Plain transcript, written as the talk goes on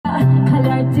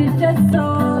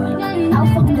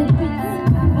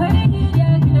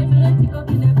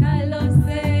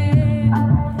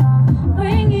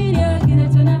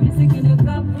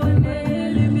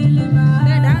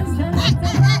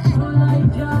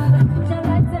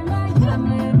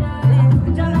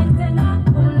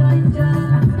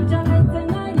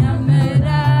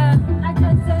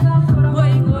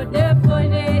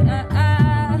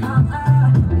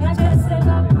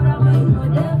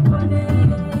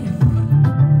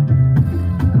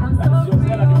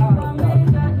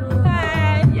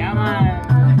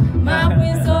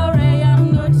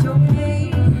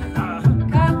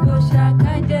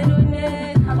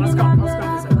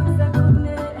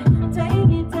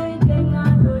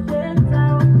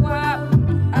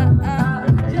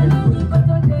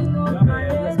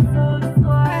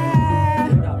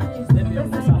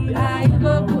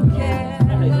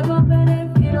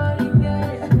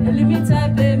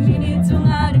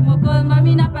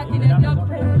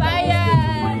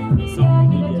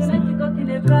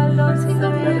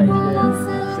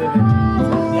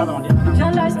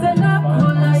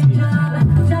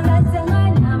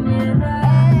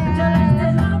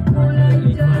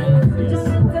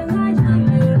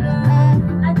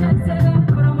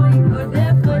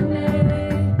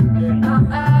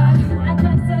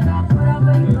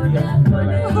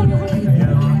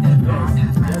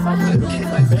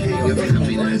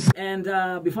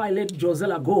before I let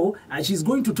Jozelha go, she's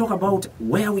going to talk about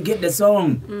where we get the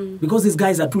song. Because these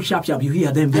guys are too sharp. You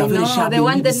hear them, they are very sharp. They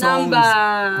want the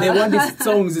number. They want these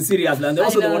songs seriously, and they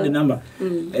also want the number.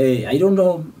 I don't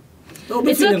know. They'll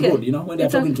be feeling good, you know, when they're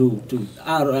talking to the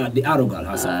Arrowgal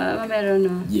herself. I don't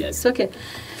know. Yes. It's okay.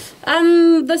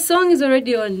 The song is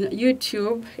already on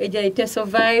YouTube, Teso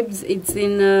Vibes. It's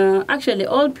in actually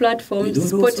all platforms,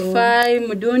 Spotify,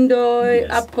 Mudundo,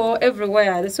 Apple,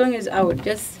 everywhere. The song is out.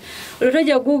 Just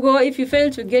Google. If you fail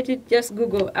to get it, just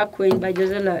Google Aquin by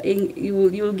Jozelha.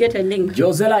 You'll get a link.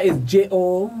 Jozelha is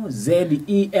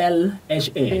Jozelha.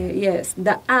 Yes,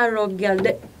 the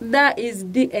Arrowgal. That is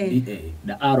D-A.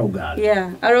 The Arrowgal.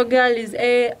 Yeah, Arrowgal is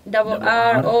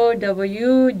ARROWGAL.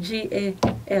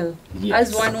 Yes.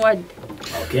 As one word.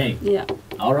 Okay. Yeah.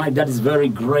 All right, that is very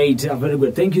great, very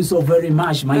good. Thank you so very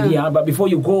much, my dear. But before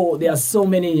you go, there are so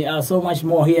much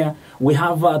more here. We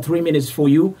have 3 minutes for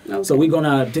you, so we're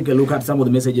gonna take a look at some of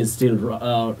the messages still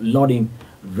loading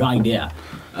right there.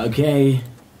 Okay.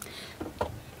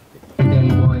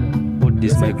 Put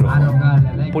this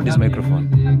microphone. Put this microphone.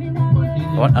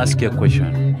 I want to ask you a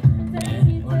question.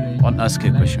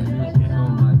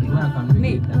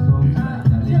 Me.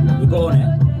 We go on,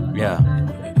 eh? Yeah.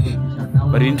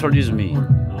 But introduce me.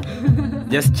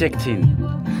 Just checked in.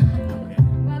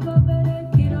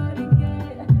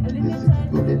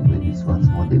 This one's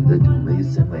motivated to me.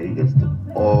 Send my regards to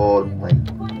all my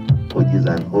coaches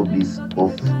and hobbies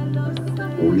of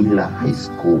Orilla High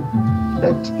School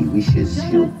that he wishes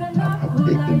you have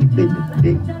the independent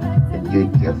day. Enjoy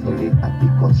carefully and be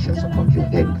conscious about your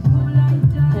health.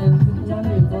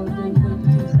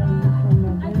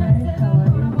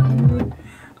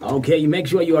 Okay, make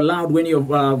sure you are loud when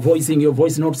you're voicing your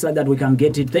voice notes so that we can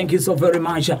get it. Thank you so very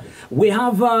much. We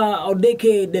have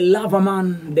Odeke, the lover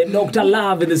man, the Dr.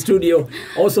 Love in the studio,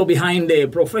 also behind the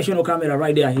professional camera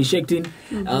right there. He shaked in.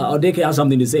 Odeke has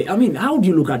something to say. I mean, how do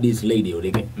you look at this lady,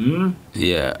 Odeke?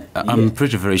 Yeah, I'm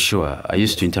pretty very sure. I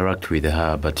used to interact with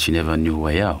her, but she never knew who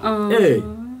I am. Hey.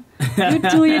 You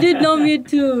too, you did know me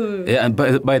too. Yeah, and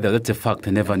by the way, that's a fact.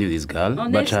 I never knew this girl.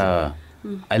 But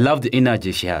I love the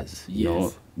energy she has,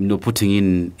 you know, putting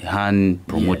in hand,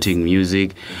 promoting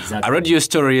music. Exactly. I read your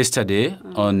story yesterday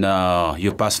on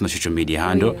your personal social media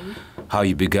handle, how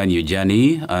you began your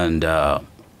journey, and I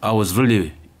was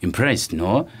really impressed,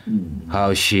 no?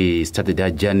 How she started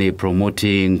that journey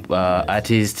promoting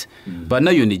artists. But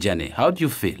now you're in the journey. How do you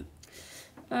feel?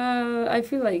 I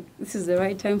feel like this is the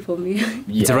right time for me.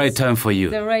 It's the right time for you.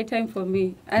 The right time for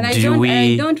me. And I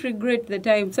don't regret the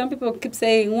time. Some people keep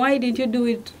saying, why didn't you do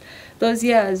it those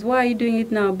years? Why are you doing it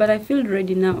now? But I feel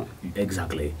ready now.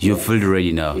 Exactly. You feel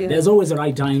ready now. Yeah. There's always a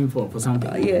right time for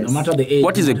something. Yes. No matter the age.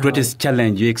 What is the greatest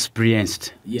challenge you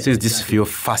experienced since this is your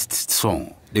first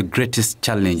song? The greatest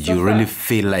challenge you really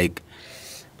feel like?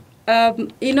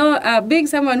 Being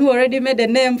someone who already made a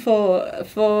name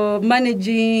for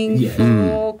managing,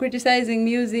 for criticizing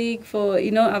music,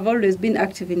 I've always been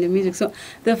active in the music. So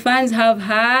the fans have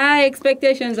high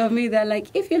expectations of me. They're like,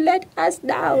 if you let us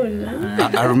down.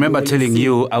 I remember telling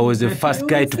you I was the first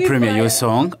guy to premiere your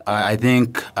song. I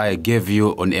think I gave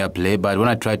you on airplay, but when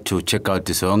I tried to check out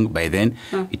the song, by then,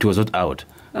 it was not out.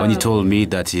 When you told me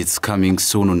that it's coming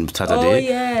soon on Saturday. Oh,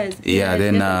 yes. Yeah,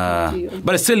 then...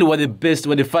 but still, we're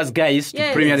the first guys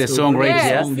to premiere the song right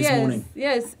here.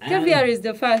 Yes. Caviar is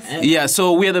the first. Yeah,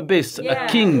 so we are the best. A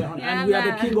king. And we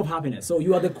are the king of happiness. So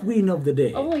you are the queen of the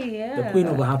day. Oh, yeah. The queen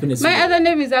of happiness. My other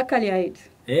name is Akaliite.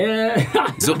 Yeah.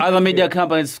 So other media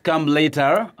companies come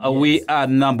later. We are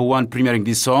number one premiering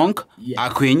this song,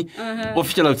 Aquin.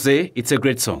 Officially, I would say it's a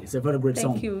great song. It's a very great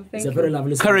song. Thank you. It's a very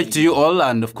lovely song. Courage to you all,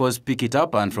 and of course, pick it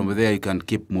up, and from there you can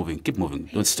keep moving.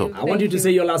 Don't stop. I want you to say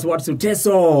your last words to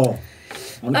Teso.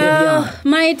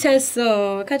 My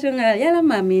Teso, katunga yala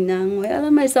mami nango,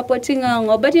 yala my supporting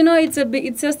nango. But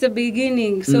it's just a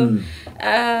beginning. So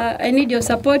I need your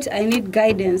support. I need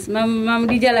guidance. Mam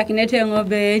dija lakinete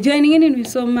ngobe joining in with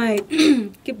so my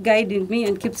keep guiding me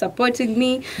and keep supporting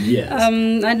me. Yes.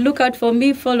 And look out for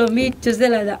me. Follow me,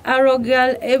 Jozelha the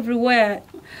Arrowgal everywhere.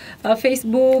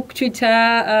 Facebook,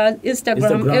 Twitter,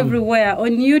 Instagram, everywhere. On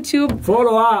YouTube.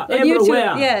 Follow her everywhere.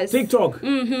 YouTube, yes. TikTok.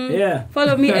 Yeah.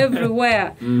 Follow me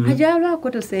everywhere. Ajala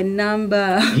koto say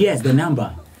number. Yes, the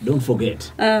number. Don't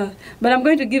forget. But I'm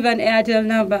going to give an Airtel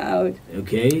number out.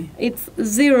 Okay. It's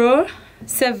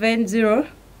 070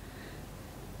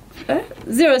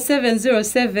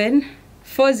 0707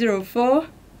 404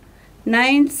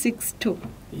 962.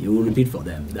 You will repeat for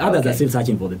them. The others are still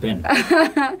searching for the pen.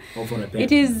 Or for a pen.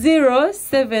 It is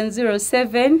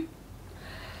 0707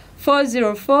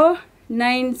 404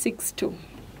 962.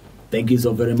 Thank you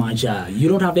so very much. You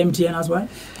don't have MTN as well?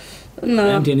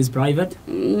 No. MTN is private?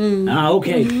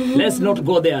 Okay. Let's not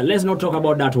go there. Let's not talk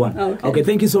about that one. Okay,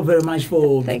 thank you so very much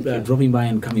for dropping by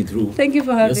and coming through. Thank you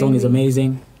for having me. Your song is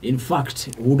amazing. In fact,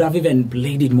 would have even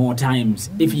played it more times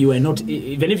if you were not,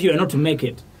 even if you were not to make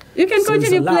it. You can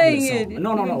continue playing it.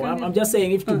 No. I'm just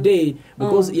saying if today,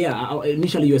 because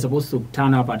initially you were supposed to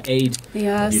turn up at 8.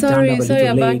 Yeah, sorry about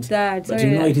that. But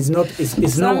you know, it is not.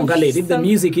 It's no longer late. If the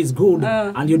music is good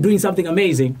and you're doing something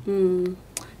amazing.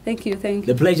 Thank you.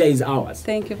 The pleasure is ours.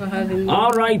 Thank you for having me.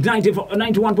 All right,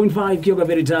 91.5 Kyoga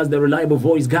Veritas, the reliable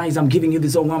voice. Guys, I'm giving you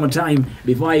this song one more time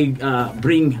before I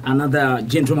bring another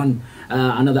gentleman,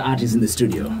 another artist in the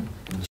studio.